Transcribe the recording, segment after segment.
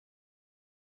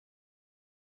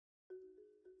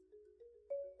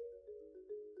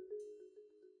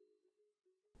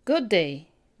Good day.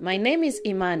 My name is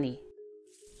Imani.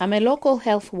 I'm a local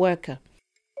health worker.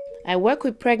 I work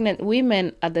with pregnant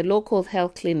women at the local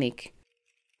health clinic.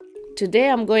 Today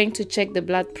I'm going to check the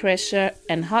blood pressure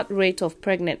and heart rate of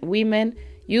pregnant women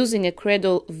using a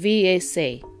CRADLE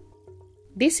VSA.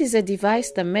 This is a device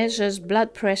that measures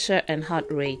blood pressure and heart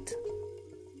rate.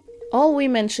 All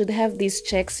women should have these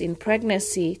checks in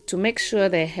pregnancy to make sure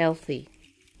they're healthy.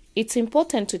 It's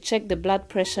important to check the blood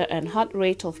pressure and heart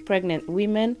rate of pregnant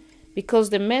women because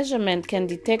the measurement can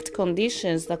detect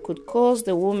conditions that could cause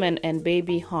the woman and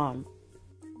baby harm.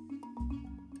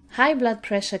 High blood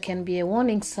pressure can be a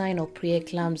warning sign of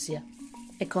preeclampsia,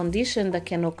 a condition that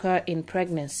can occur in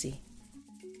pregnancy.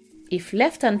 If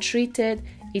left untreated,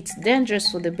 it's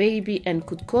dangerous for the baby and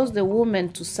could cause the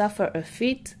woman to suffer a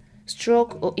fit,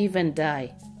 stroke, or even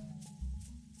die.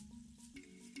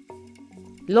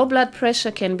 Low blood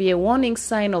pressure can be a warning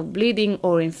sign of bleeding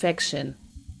or infection.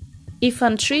 If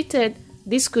untreated,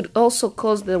 this could also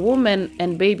cause the woman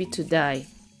and baby to die.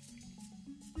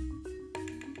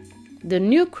 The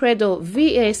new CRADLE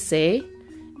VSA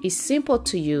is simple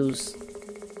to use.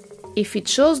 If it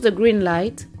shows the green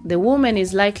light, the woman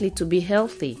is likely to be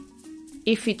healthy.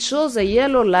 If it shows a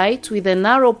yellow light with an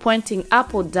arrow pointing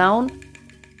up or down,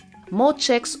 more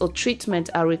checks or treatment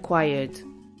are required.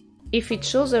 If it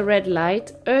shows a red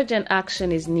light, urgent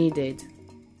action is needed.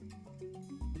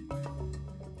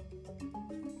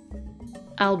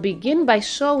 I'll begin by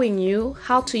showing you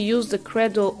how to use the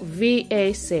CRADLE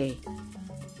VSA.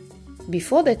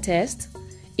 Before the test,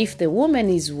 if the woman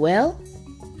is well,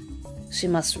 she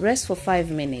must rest for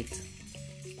 5 minutes.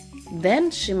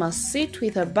 Then she must sit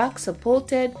with her back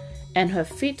supported and her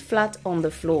feet flat on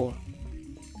the floor.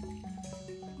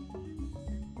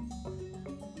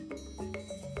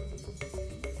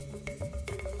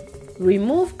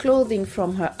 Remove clothing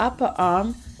from her upper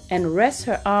arm and rest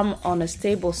her arm on a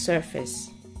stable surface.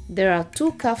 There are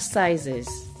 2 cuff sizes.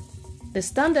 The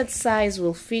standard size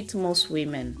will fit most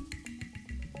women.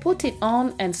 Put it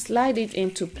on and slide it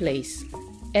into place.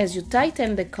 As you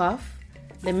tighten the cuff,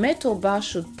 the metal bar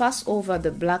should pass over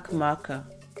the black marker.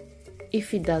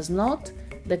 If it does not,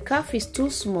 the cuff is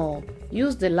too small.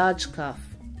 Use the large cuff.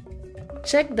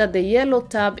 Check that the yellow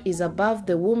tab is above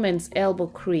the woman's elbow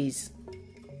crease.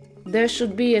 There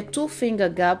should be a 2-finger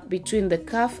gap between the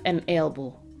cuff and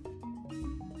elbow.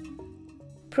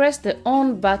 Press the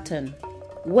on button.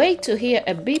 Wait to hear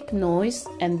a beep noise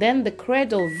and then the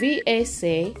CRADLE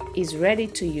VSA is ready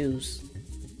to use.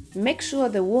 Make sure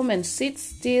the woman sits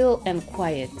still and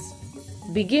quiet.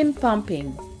 Begin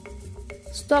pumping.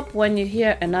 Stop when you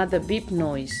hear another beep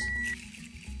noise.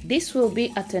 This will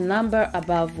be at a number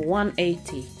above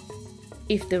 180.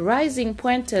 If the rising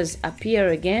pointers appear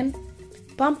again,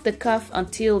 pump the cuff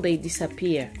until they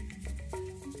disappear.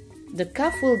 The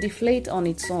cuff will deflate on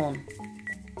its own.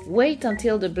 Wait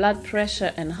until the blood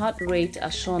pressure and heart rate are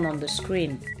shown on the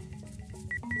screen.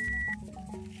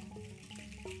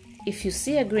 If you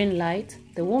see a green light,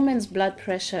 the woman's blood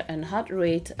pressure and heart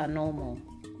rate are normal.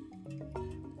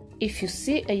 If you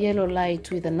see a yellow light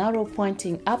with an arrow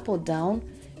pointing up or down,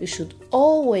 you should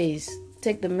always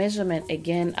take the measurement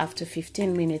again after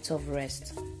 15 minutes of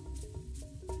rest.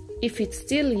 If it's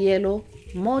still yellow,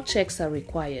 more checks are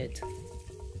required.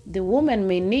 The woman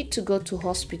may need to go to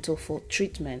hospital for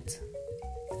treatment.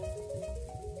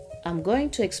 I'm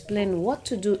going to explain what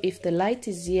to do if the light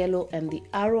is yellow and the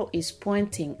arrow is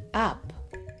pointing up.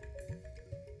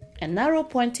 An arrow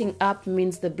pointing up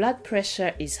means the blood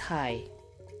pressure is high.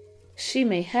 She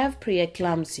may have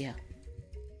preeclampsia.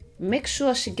 Make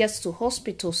sure she gets to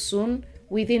hospital soon,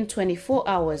 within 24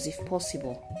 hours if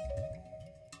possible.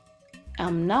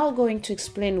 I'm now going to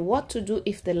explain what to do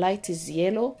if the light is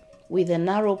yellow with an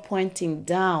arrow pointing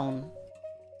down.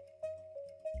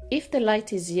 If the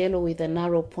light is yellow with an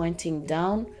arrow pointing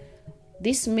down,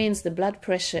 this means the blood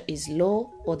pressure is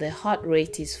low or the heart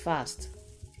rate is fast.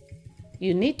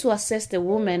 You need to assess the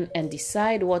woman and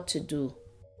decide what to do.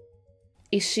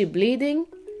 Is she bleeding?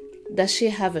 Does she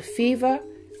have a fever?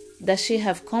 Does she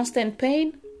have constant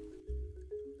pain?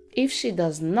 If she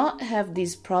does not have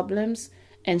these problems,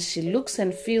 and she looks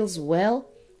and feels well,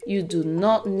 you do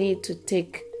not need to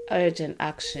take urgent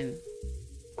action.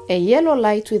 A yellow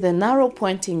light with an arrow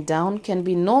pointing down can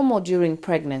be normal during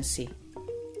pregnancy,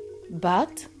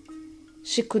 but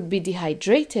she could be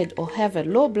dehydrated or have a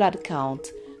low blood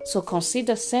count, so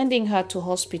consider sending her to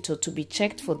hospital to be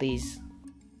checked for these.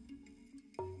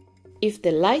 If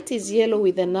the light is yellow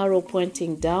with an arrow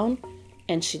pointing down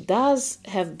and she does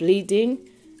have bleeding,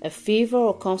 a fever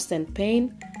or constant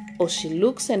pain, or she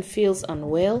looks and feels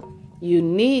unwell, you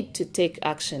need to take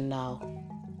action now.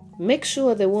 Make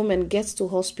sure the woman gets to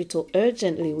hospital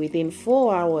urgently within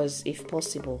 4 hours if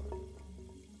possible.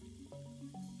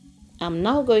 I'm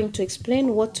now going to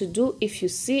explain what to do if you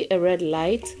see a red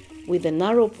light with an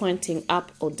arrow pointing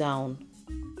up or down.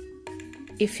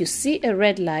 If you see a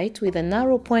red light with an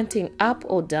arrow pointing up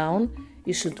or down,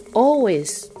 you should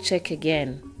always check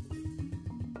again.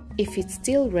 If it's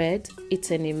still red,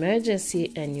 it's an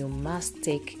emergency and you must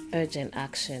take urgent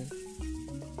action.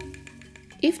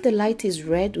 If the light is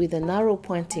red with an arrow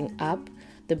pointing up,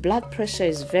 the blood pressure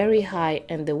is very high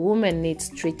and the woman needs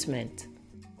treatment.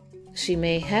 She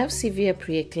may have severe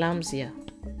preeclampsia.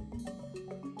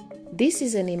 This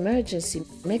is an emergency.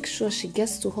 Make sure she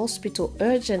gets to hospital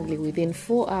urgently within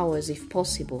 4 hours if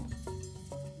possible.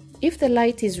 If the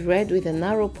light is red with an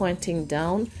arrow pointing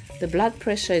down, the blood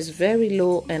pressure is very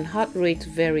low and heart rate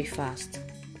very fast.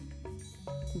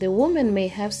 The woman may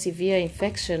have severe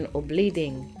infection or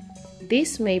bleeding.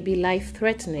 This may be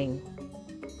life-threatening.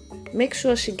 Make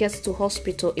sure she gets to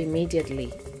hospital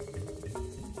immediately.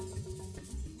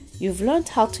 You've learned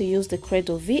how to use the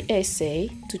CRADLE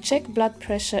VSA to check blood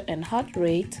pressure and heart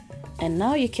rate, and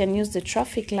now you can use the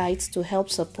traffic lights to help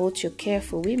support your care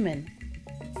for women.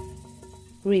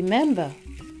 Remember,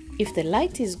 if the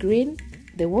light is green,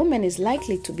 the woman is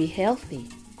likely to be healthy.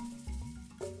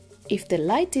 If the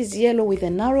light is yellow with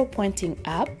an arrow pointing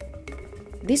up,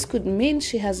 this could mean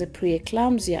she has a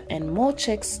preeclampsia and more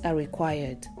checks are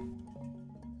required.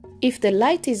 If the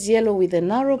light is yellow with an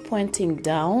arrow pointing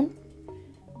down,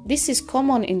 this is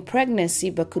common in pregnancy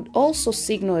but could also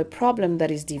signal a problem that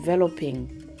is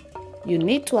developing. You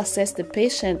need to assess the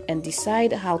patient and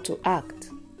decide how to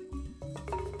act.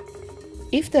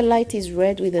 If the light is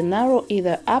red with an arrow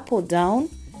either up or down,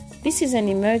 this is an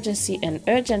emergency and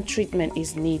urgent treatment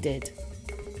is needed.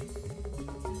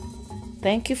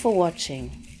 Thank you for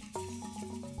watching.